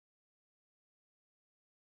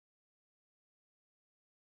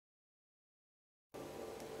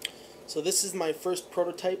So this is my first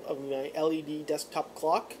prototype of my LED desktop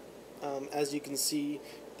clock. As you can see,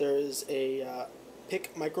 there is a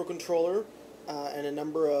PIC microcontroller and a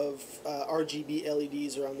number of RGB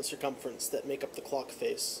LEDs around the circumference that make up the clock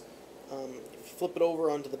face. If you flip it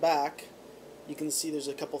over onto the back, you can see there's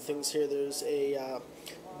a couple things here. There's a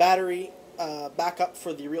battery backup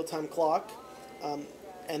for the real-time clock,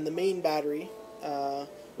 and the main battery,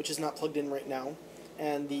 which is not plugged in right now,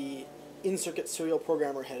 and the in-circuit serial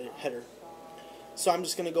programmer header. So I'm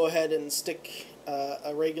just going to go ahead and stick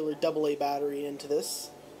a regular AA battery into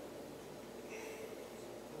this.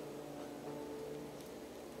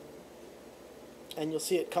 And you'll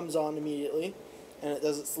see it comes on immediately, and it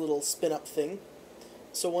does its little spin-up thing.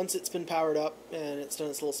 So once it's been powered up and it's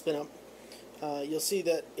done its little spin-up, you'll see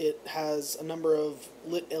that it has a number of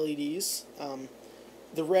lit LEDs.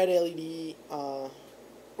 The red LED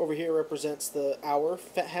over here represents the hour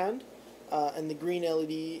hand, and the green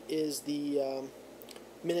LED is the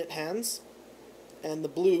minute hands, and the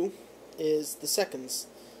blue is the seconds.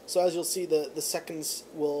 So as you'll see, the seconds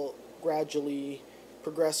will gradually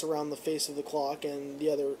progress around the face of the clock, and the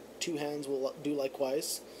other two hands will do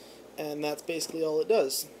likewise, and that's basically all it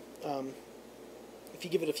does. If you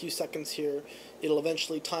give it a few seconds here, it'll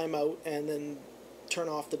eventually time out and then turn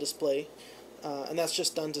off the display, and that's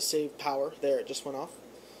just done to save power. There, it just went off.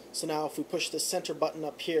 So now if we push the center button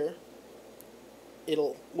up here,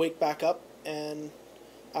 it'll wake back up, and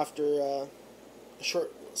after a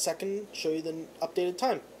short second show you the updated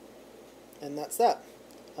time. And that's that.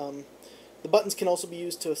 The buttons can also be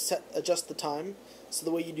used to adjust the time. So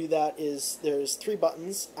the way you do that is there's 3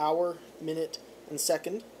 buttons: hour, minute, and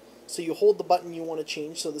second. So you hold the button you want to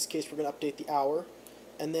change. So in this case we're going to update the hour,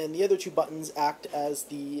 and then the other 2 buttons act as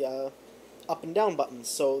the up and down buttons.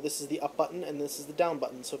 So this is the up button and this is the down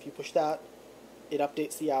button. So if you push that, it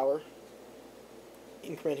updates the hour,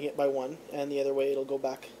 incrementing it by 1, and the other way it'll go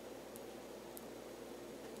back.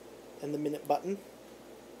 And the minute button,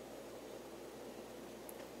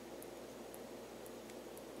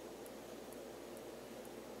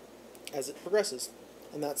 as it progresses.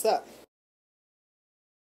 And that's that.